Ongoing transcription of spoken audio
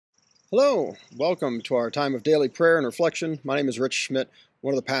Hello, welcome to our time of daily prayer and reflection. My name is Rich Schmidt,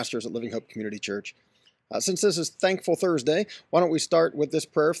 one of the pastors at Living Hope Community Church. Since this is Thankful Thursday, why don't we start with this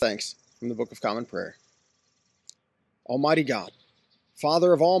prayer of thanks from the Book of Common Prayer. Almighty God,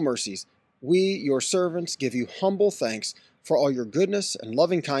 Father of all mercies, we, your servants, give you humble thanks for all your goodness and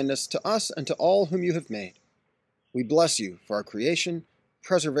loving kindness to us and to all whom you have made. We bless you for our creation,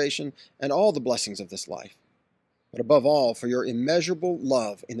 preservation, and all the blessings of this life, but above all, for your immeasurable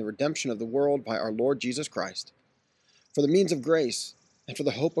love in the redemption of the world by our Lord Jesus Christ, for the means of grace and for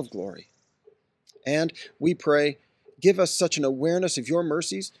the hope of glory. And we pray, give us such an awareness of your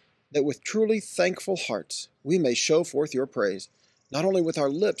mercies that with truly thankful hearts we may show forth your praise, not only with our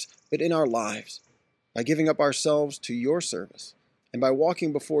lips, but in our lives, by giving up ourselves to your service, and by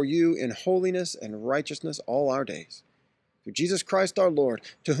walking before you in holiness and righteousness all our days. Through Jesus Christ our Lord,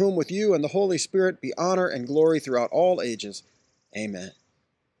 to whom with you and the Holy Spirit be honor and glory throughout all ages. Amen.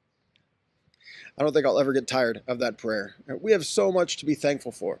 I don't think I'll ever get tired of that prayer. We have so much to be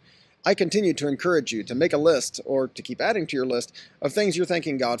thankful for. I continue to encourage you to make a list, or to keep adding to your list, of things you're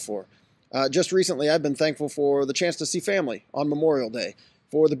thanking God for. Just recently, I've been thankful for the chance to see family on Memorial Day,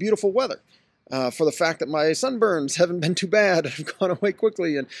 for the beautiful weather, for the fact that my sunburns haven't been too bad, have gone away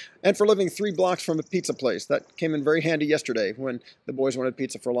quickly, and for living 3 blocks from a pizza place. That came in very handy yesterday when the boys wanted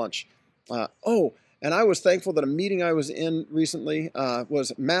pizza for lunch. And I was thankful that a meeting I was in recently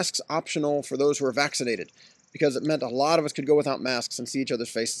was masks optional for those who are vaccinated, because it meant a lot of us could go without masks and see each other's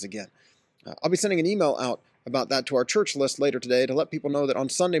faces again. I'll be sending an email out about that to our church list later today to let people know that on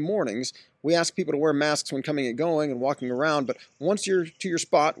Sunday mornings, we ask people to wear masks when coming and going and walking around, but once you're to your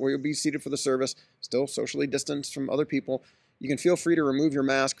spot where you'll be seated for the service, still socially distanced from other people, you can feel free to remove your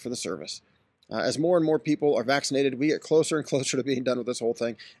mask for the service. As more and more people are vaccinated, we get closer and closer to being done with this whole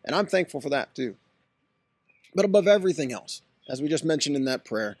thing, and I'm thankful for that too. But above everything else, as we just mentioned in that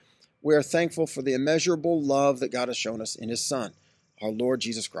prayer, we are thankful for the immeasurable love that God has shown us in His Son, our Lord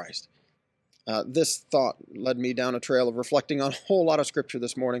Jesus Christ. This thought led me down a trail of reflecting on a whole lot of Scripture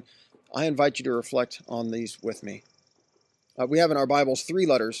this morning. I invite you to reflect on these with me. We have in our Bibles 3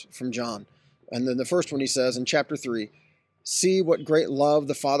 letters from John. And then the first one he says in chapter 3, "See what great love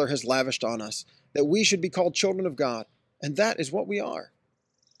the Father has lavished on us, that we should be called children of God, and that is what we are."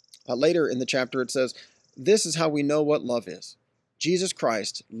 Later in the chapter it says, "This is how we know what love is. Jesus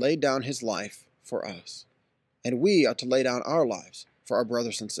Christ laid down His life for us, and we ought to lay down our lives for our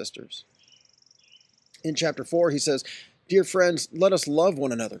brothers and sisters." In chapter 4, he says, "Dear friends, let us love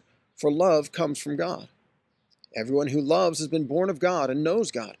one another, for love comes from God. Everyone who loves has been born of God and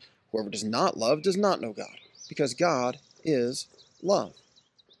knows God. Whoever does not love does not know God, because God is love.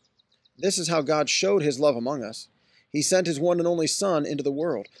 This is how God showed His love among us. He sent His one and only Son into the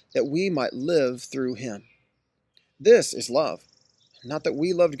world, that we might live through Him. This is love, not that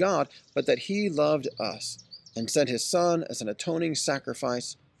we loved God, but that He loved us, and sent His Son as an atoning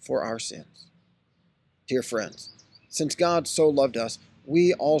sacrifice for our sins." Dear friends, since God so loved us,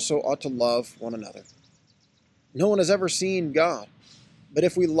 we also ought to love one another. No one has ever seen God, but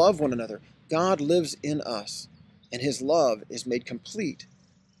if we love one another, God lives in us, and His love is made complete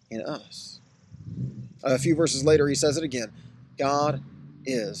in us. A few verses later, he says it again, God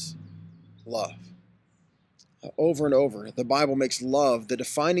is love. Over and over, the Bible makes love the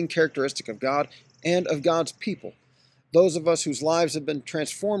defining characteristic of God and of God's people. Those of us whose lives have been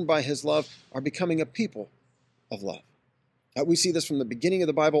transformed by His love are becoming a people of love. We see this from the beginning of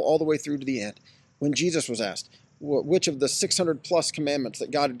the Bible all the way through to the end. When Jesus was asked, which of the 600 plus commandments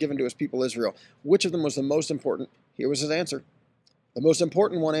that God had given to His people Israel, which of them was the most important? Here was His answer. The most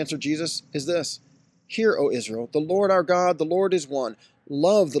important one, answered Jesus, is this: "Hear, O Israel, the Lord our God, the Lord is one.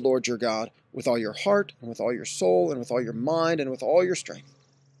 Love the Lord your God with all your heart, and with all your soul, and with all your mind, and with all your strength.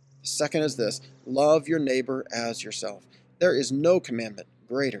 The second is this: love your neighbor as yourself. There is no commandment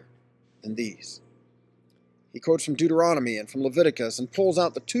greater than these." He quotes from Deuteronomy and from Leviticus and pulls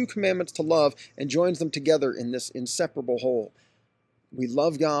out the 2 commandments to love and joins them together in this inseparable whole. We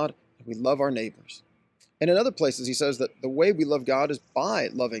love God and we love our neighbors. And in other places he says that the way we love God is by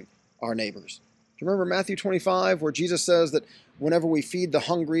loving our neighbors. Do you remember Matthew 25, where Jesus says that whenever we feed the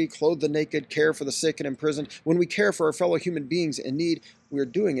hungry, clothe the naked, care for the sick and imprisoned, when we care for our fellow human beings in need, we are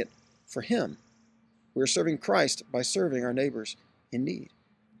doing it for Him. We are serving Christ by serving our neighbors in need.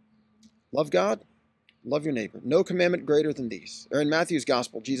 Love God, love your neighbor. No commandment greater than these. Or in Matthew's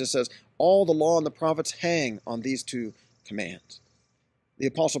gospel, Jesus says, all the law and the prophets hang on these 2 commands. The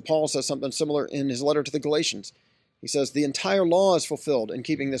Apostle Paul says something similar in his letter to the Galatians. He says, the entire law is fulfilled in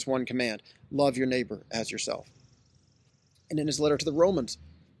keeping this one command: love your neighbor as yourself. And in his letter to the Romans,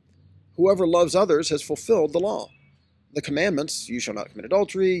 whoever loves others has fulfilled the law. The commandments, you shall not commit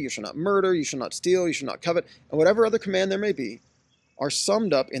adultery, you shall not murder, you shall not steal, you shall not covet, and whatever other command there may be, are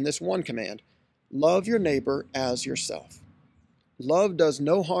summed up in this one command: love your neighbor as yourself. Love does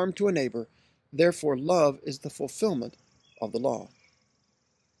no harm to a neighbor, therefore love is the fulfillment of the law.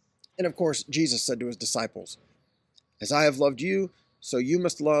 And of course, Jesus said to his disciples, "As I have loved you, so you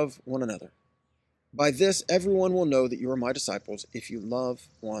must love one another. By this everyone will know that you are my disciples, if you love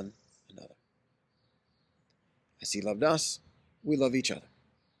one another." As he loved us, we love each other.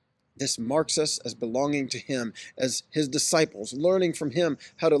 This marks us as belonging to him, as his disciples, learning from him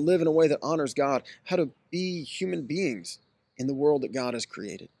how to live in a way that honors God, how to be human beings in the world that God has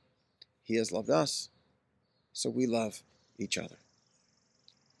created. He has loved us, so we love each other.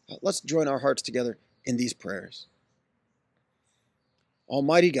 Let's join our hearts together in these prayers.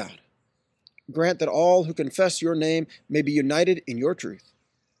 Almighty God, grant that all who confess your name may be united in your truth,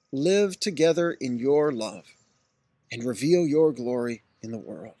 live together in your love, and reveal your glory in the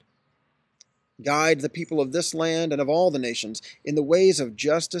world. Guide the people of this land and of all the nations in the ways of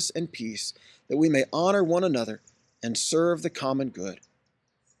justice and peace, that we may honor one another and serve the common good.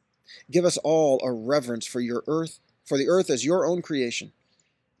 Give us all a reverence for your earth, for the earth as your own creation,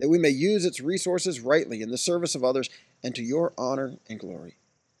 that we may use its resources rightly in the service of others and to your honor and glory.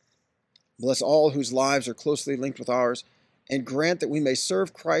 Bless all whose lives are closely linked with ours, and grant that we may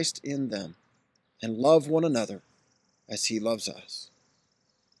serve Christ in them and love one another as he loves us.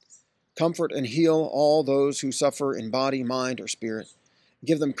 Comfort and heal all those who suffer in body, mind, or spirit.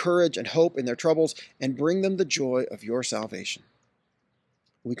 Give them courage and hope in their troubles, and bring them the joy of your salvation.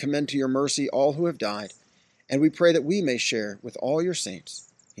 We commend to your mercy all who have died, and we pray that we may share with all your saints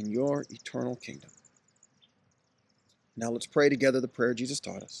in your eternal kingdom. Now let's pray together the prayer Jesus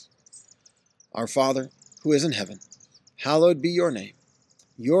taught us. Our Father, who is in heaven, hallowed be your name.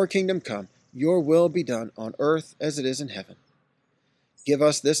 Your kingdom come, your will be done on earth as it is in heaven. Give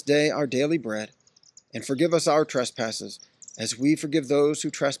us this day our daily bread, and forgive us our trespasses, as we forgive those who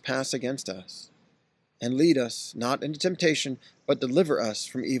trespass against us. And lead us not into temptation, but deliver us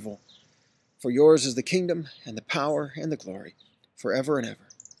from evil. For yours is the kingdom, and the power, and the glory, forever and ever.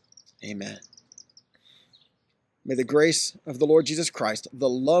 Amen. May the grace of the Lord Jesus Christ, the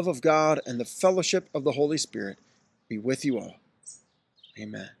love of God, and the fellowship of the Holy Spirit be with you all.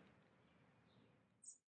 Amen.